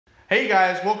Hey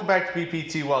guys, welcome back to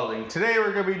BPT Welding. Today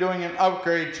we're going to be doing an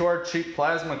upgrade to our cheap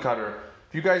plasma cutter.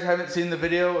 If you guys haven't seen the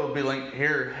video, it'll be linked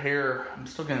here. I'm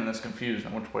still getting this confused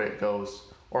on which way it goes,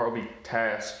 or it'll be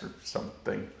tasked or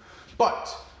something.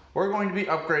 But we're going to be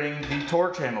upgrading the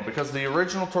torch handle because the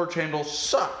original torch handle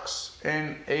sucks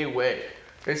in a way.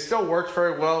 It still works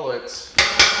very well, it's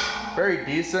very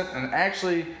decent, and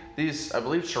actually these, I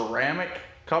believe, ceramic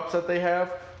cups that they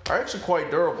have are actually quite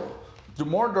durable.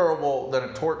 More durable than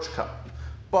a torch cup,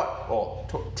 but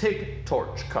TIG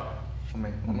torch cup. Let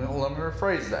me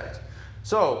rephrase that.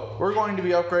 So we're going to be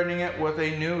upgrading it with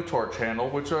a new torch handle,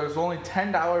 which is only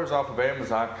 $10 off of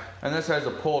Amazon, and this has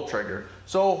a pull trigger.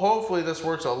 So hopefully this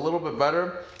works a little bit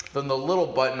better than the little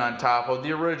button on top of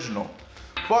the original.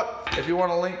 But if you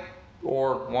want to link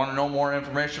or want to know more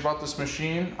information about this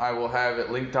machine, I will have it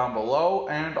linked down below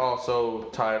and also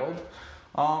titled.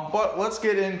 But let's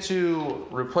get into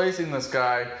replacing this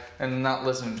guy and not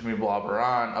listening to me blabber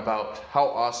on about how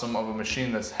awesome of a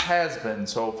machine this has been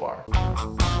so far.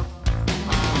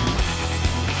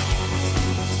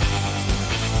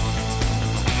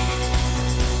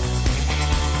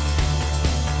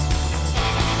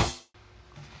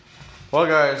 Well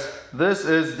guys, this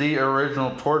is the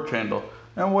original torch handle,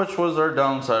 and which was our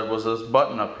downside was this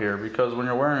button up here, because when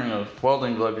you're wearing a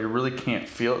welding glove you really can't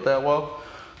feel it that well.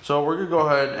 So we're going to go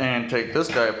ahead and take this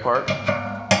guy apart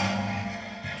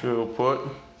to put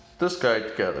this guy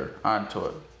together onto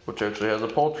it, which actually has a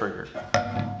pull trigger.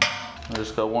 I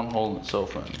just got one holding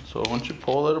itself in. So once you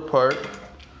pull it apart,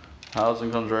 housing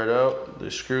comes right out.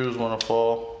 The screws want to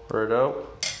fall right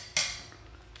out.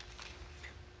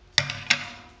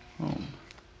 Boom.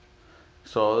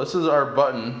 So this is our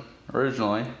button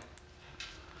originally.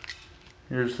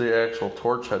 Here's the actual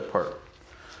torch head part.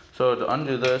 So to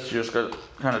undo this, you just got to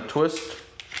kind of twist,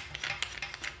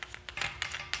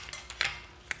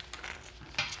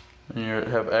 and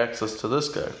you have access to this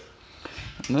guy.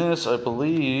 And this, I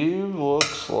believe,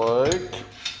 looks like,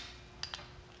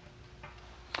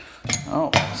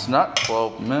 oh, it's not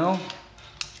 12 mil,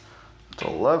 it's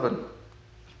 11.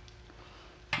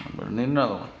 I'm gonna need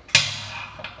another one.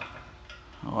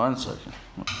 One second.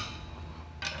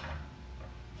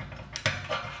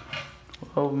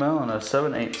 12 mil and a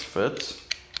 7/8 fits.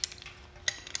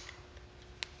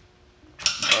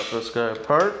 Got this guy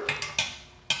apart.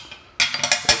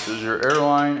 This is your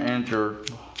airline and your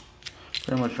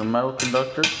pretty much your metal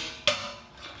conductor.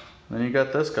 Then you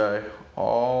got this guy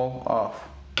all off.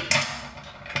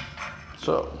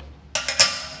 So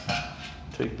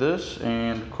take this,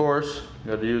 and of course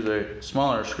you got to use a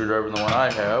smaller screwdriver than the one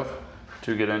I have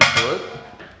to get into it.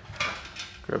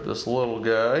 Grab this little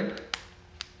guy.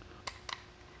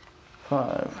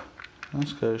 5.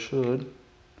 This guy should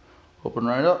open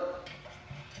right up.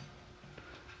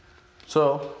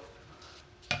 So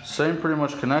same pretty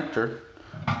much connector,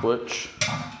 which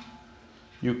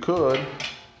you could,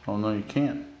 oh no you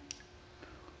can't.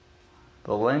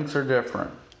 The lengths are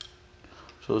different.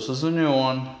 So this is the new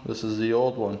one, this is the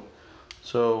old one.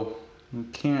 So you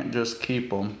can't just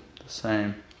keep them the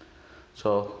same.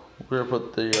 So we're gonna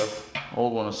put the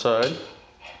old one aside.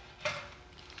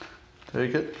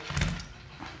 Take it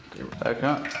back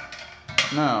on.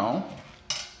 Now,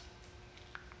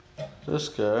 this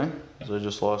guy, as I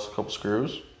just lost a couple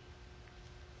screws.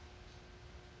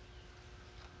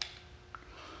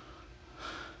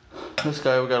 This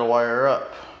guy we gotta wire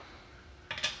up.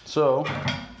 So,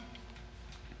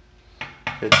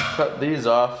 you cut these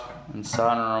off and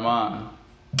solder them on.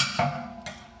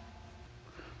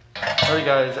 Alright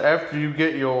guys, after you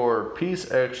get your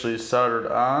piece actually soldered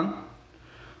on,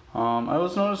 I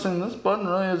was noticing this button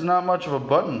really is not much of a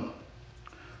button.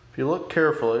 If you look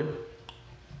carefully,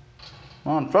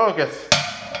 come on, focus.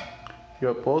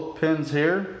 You got both pins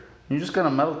here. You just got a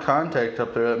metal contact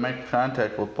up there that makes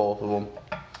contact with both of them.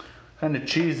 Kind of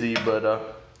cheesy, but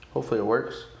hopefully it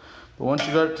works. But once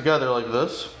you got it together like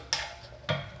this,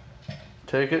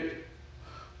 take it,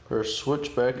 put a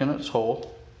switch back in its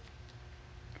hole.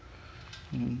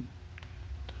 And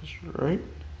just right.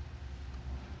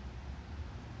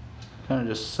 Kind of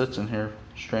just sits in here,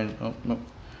 strange. Oh no,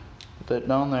 put that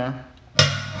down there.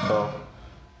 So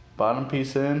bottom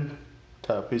piece in,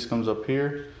 top piece comes up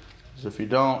here. Because if you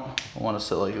don't, I want to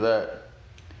sit like that.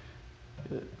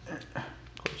 Of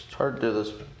course, it's hard to do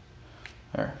this.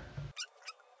 There.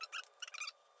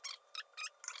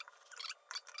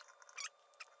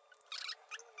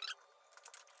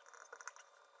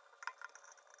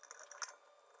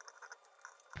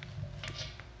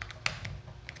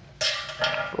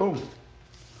 Boom.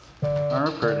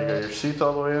 Alright, pretty. You got your seats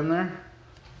all the way in there.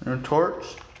 New torch,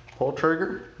 pull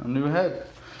trigger, a new head.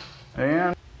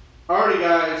 And alrighty guys.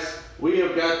 guys, we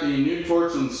have got the new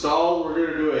torch installed. We're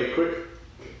gonna do a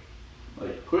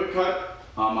quick cut.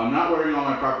 I'm not wearing all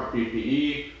my proper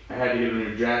PPE. I had to get a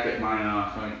new jacket. Mine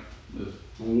kind of is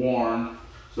worn,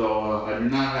 so I do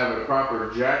not have a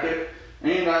proper jacket.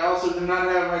 And I also do not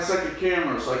have my second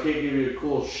camera, so I can't give you a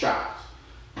cool shot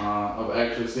of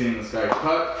actually seeing this guy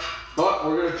cut. But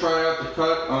we're gonna try out the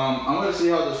cut. I'm gonna see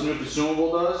how this new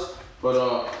consumable does, but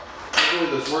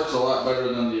hopefully this works a lot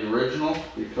better than the original,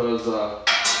 because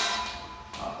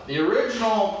the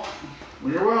original,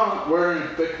 when you're wearing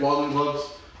thick welding gloves,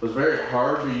 was very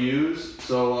hard to use.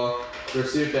 So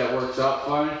let's see if that works out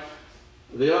fine.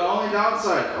 The only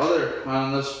downside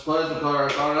on this plasma cutter I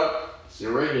found out, is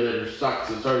the regulator sucks.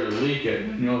 It's already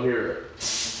leaking, and you'll hear it.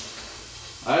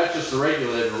 That's just the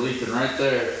regulator leaking right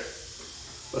there.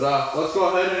 But let's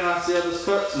go ahead and see how this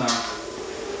cuts now.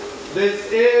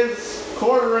 This is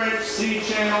 1/4 inch C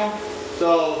channel,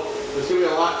 so it's gonna be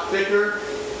a lot thicker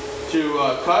to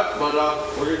cut, but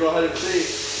we're gonna go ahead and see.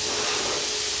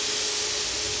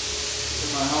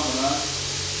 Put my helmet on.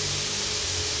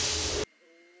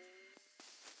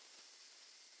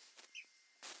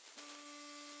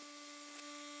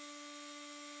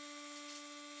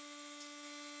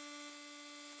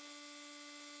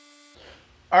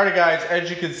 Alrighty guys, as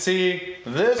you can see,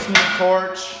 this new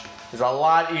torch is a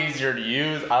lot easier to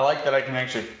use. I like that I can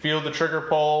actually feel the trigger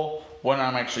pull when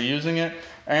I'm actually using it.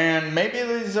 And maybe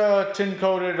these tin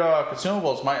coated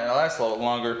consumables might last a little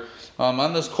longer.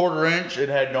 On this 1/4 inch, it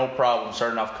had no problem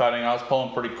starting off cutting. I was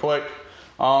pulling pretty quick.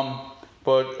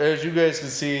 But as you guys can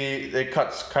see, it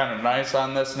cuts kind of nice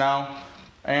on this now.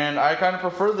 And I kind of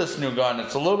prefer this new gun.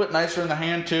 It's a little bit nicer in the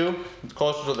hand too. It's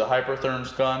closer to the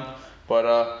Hypertherm's gun. But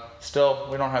still,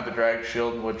 we don't have the drag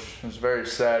shield, which is very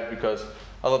sad because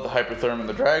I love the Hypertherm and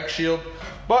the drag shield.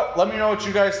 But let me know what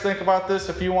you guys think about this.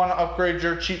 If you want to upgrade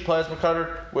your cheap plasma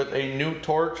cutter with a new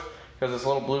torch, because this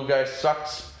little blue guy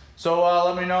sucks. So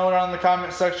let me know down in the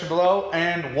comment section below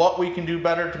and what we can do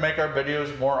better to make our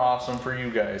videos more awesome for you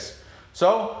guys.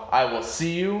 So I will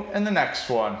see you in the next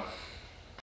one.